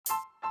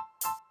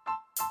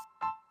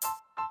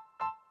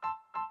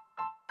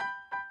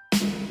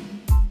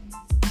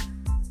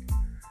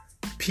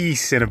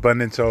Peace and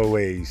abundance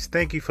always.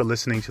 Thank you for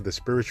listening to the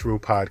Spiritual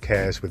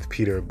Podcast with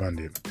Peter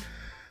Abundant.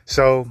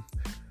 So,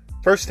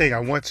 first thing, I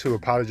want to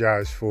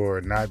apologize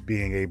for not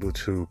being able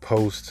to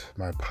post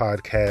my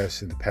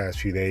podcast in the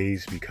past few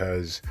days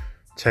because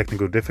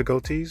technical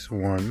difficulties,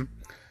 one.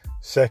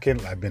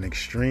 Second, I've been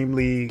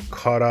extremely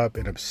caught up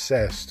and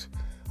obsessed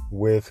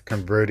with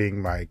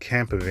converting my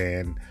camper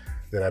van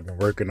that I've been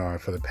working on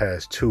for the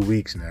past 2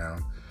 weeks now.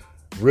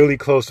 Really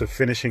close to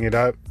finishing it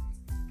up.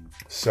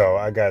 So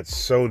I got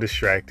so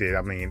distracted.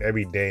 I mean,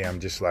 every day I'm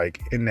just like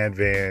in that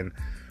van,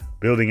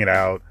 building it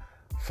out,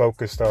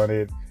 focused on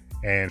it.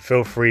 And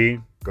feel free,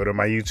 go to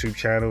my YouTube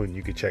channel and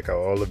you can check out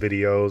all the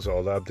videos,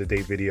 all the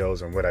up-to-date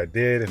videos on what I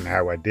did and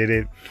how I did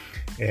it.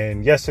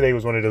 And yesterday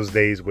was one of those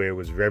days where it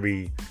was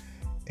very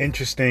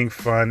interesting,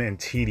 fun, and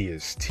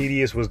tedious.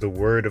 Tedious was the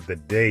word of the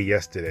day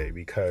yesterday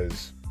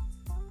because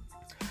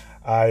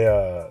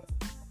I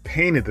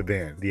painted the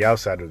van, the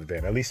outside of the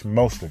van, at least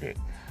most of it.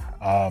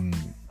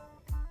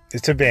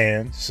 It's a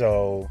van,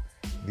 so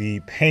the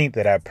paint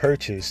that I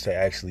purchased to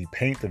actually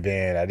paint the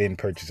van, I didn't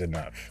purchase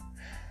enough.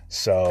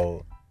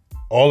 So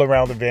all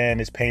around the van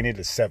is painted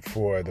except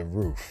for the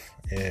roof.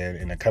 And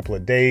in a couple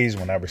of days,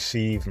 when I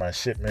receive my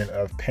shipment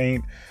of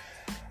paint,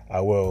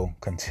 I will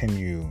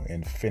continue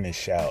and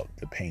finish out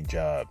the paint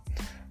job.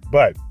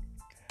 But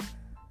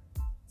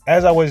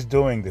as I was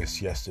doing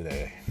this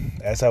yesterday,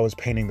 as I was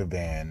painting the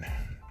van,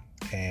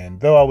 and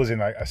though I was in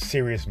like a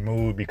serious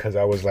mood because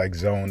I was like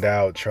zoned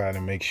out trying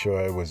to make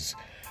sure it was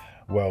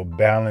well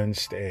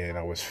balanced and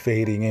I was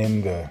fading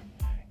in the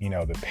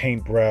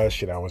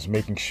paintbrush and I was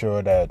making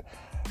sure that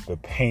the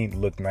paint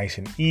looked nice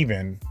and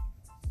even,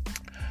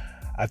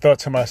 I thought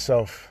to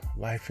myself,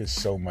 life is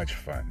so much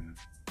fun.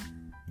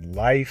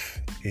 Life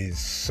is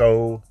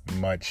so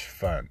much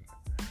fun.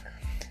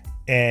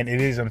 And it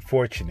is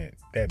unfortunate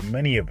that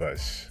many of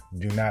us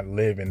do not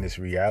live in this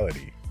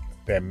reality.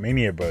 That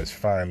many of us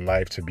find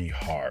life to be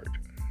hard.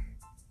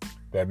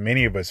 That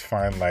many of us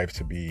find life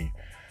to be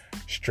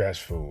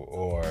stressful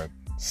or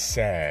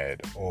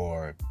sad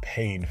or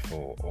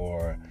painful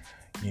or,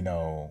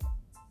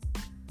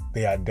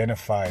 they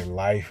identify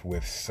life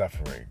with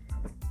suffering.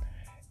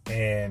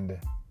 And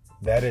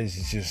that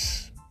is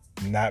just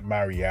not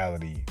my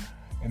reality.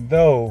 And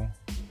though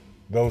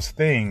those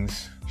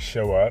things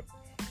show up,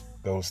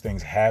 those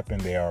things happen,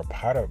 they are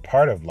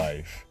part of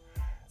life,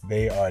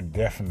 they are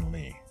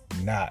definitely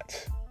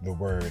not the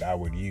word I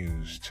would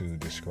use to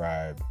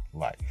describe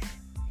life.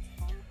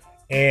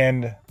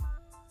 And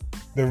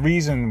the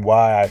reason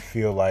why I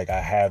feel like I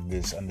have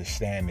this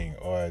understanding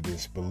or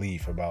this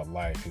belief about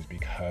life is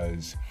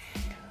because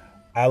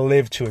I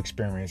live to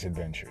experience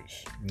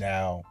adventures.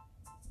 Now,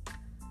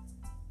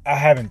 I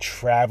haven't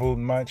traveled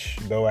much,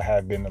 though I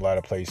have been a lot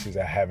of places.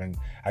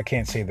 I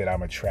can't say that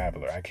I'm a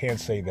traveler. I can't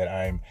say that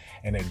I'm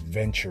an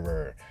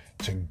adventurer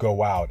to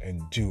go out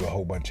and do a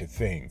whole bunch of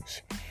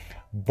things.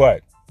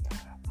 But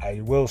I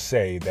will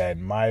say that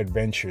my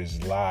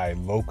adventures lie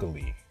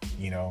locally.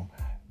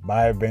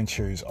 My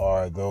adventures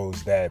are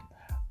those that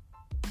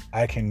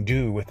I can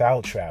do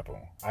without travel.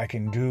 I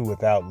can do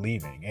without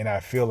leaving. And I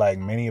feel like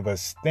many of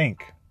us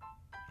think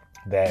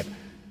that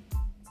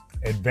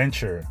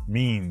adventure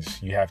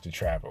means you have to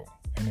travel.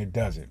 And it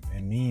doesn't.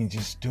 It means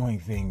just doing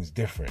things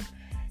different.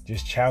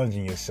 Just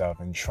challenging yourself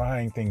and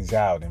trying things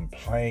out and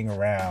playing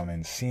around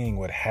and seeing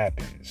what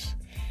happens.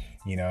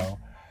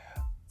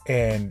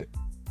 And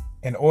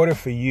in order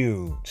for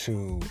you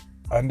to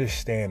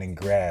understand and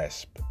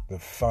grasp the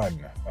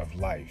fun of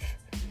life,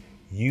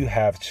 you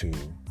have to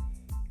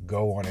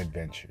go on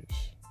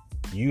adventures.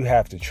 You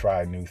have to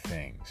try new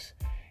things.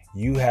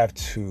 You have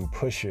to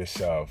push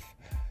yourself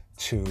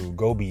to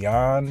go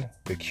beyond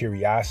the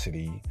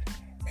curiosity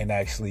and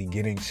actually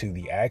getting to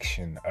the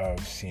action of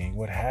seeing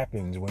what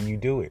happens when you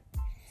do it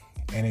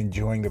and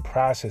enjoying the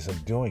process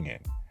of doing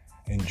it,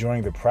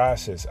 enjoying the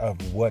process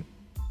of what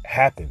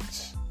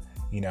happens,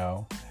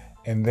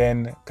 and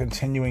then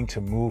continuing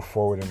to move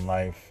forward in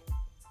life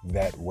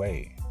that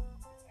way.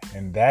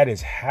 And that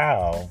is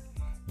how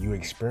you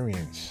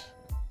experience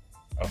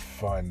a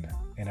fun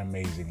and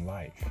amazing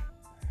life.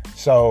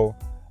 So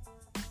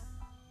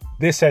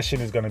this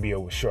session is going to be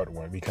a short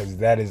one because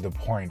that is the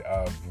point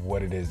of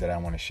what it is that I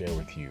want to share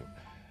with you.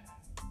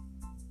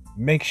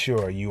 Make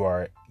sure you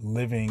are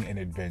living an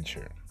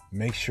adventure.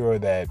 Make sure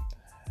that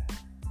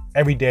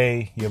every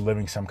day you're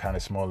living some kind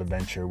of small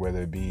adventure,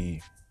 whether it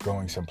be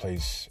going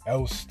someplace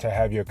else to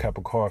have your cup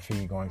of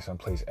coffee, going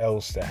someplace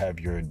else to have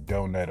your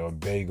donut or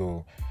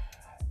bagel,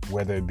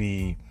 whether it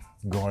be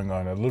going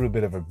on a little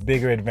bit of a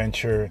bigger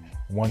adventure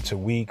once a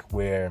week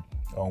where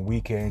on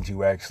weekends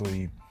you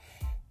actually,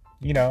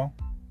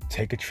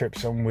 take a trip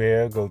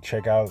somewhere, go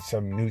check out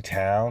some new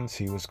town,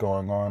 see what's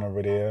going on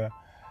over there,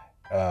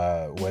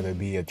 whether it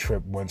be a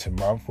trip once a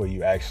month where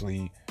you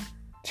actually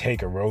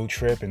take a road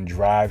trip and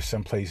drive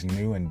someplace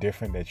new and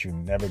different that you've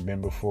never been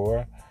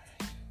before.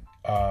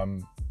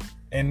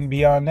 And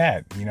beyond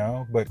that,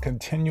 but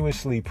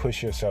continuously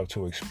push yourself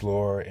to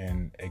explore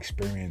and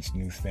experience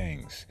new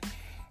things.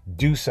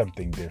 Do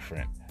something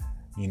different.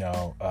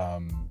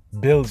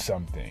 build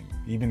something,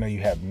 even though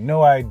you have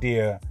no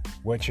idea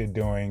what you're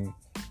doing.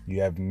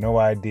 You have no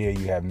idea.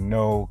 You have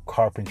no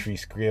carpentry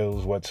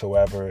skills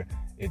whatsoever.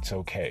 It's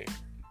okay.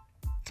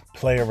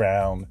 Play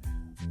around,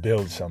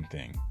 build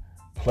something.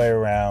 Play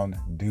around,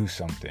 do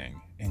something,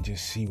 and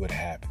just see what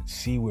happens.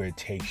 See where it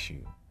takes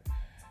you.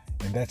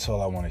 And that's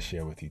all I want to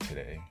share with you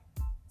today.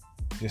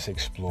 Just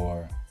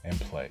explore and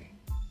play.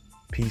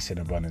 Peace and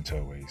abundance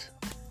always.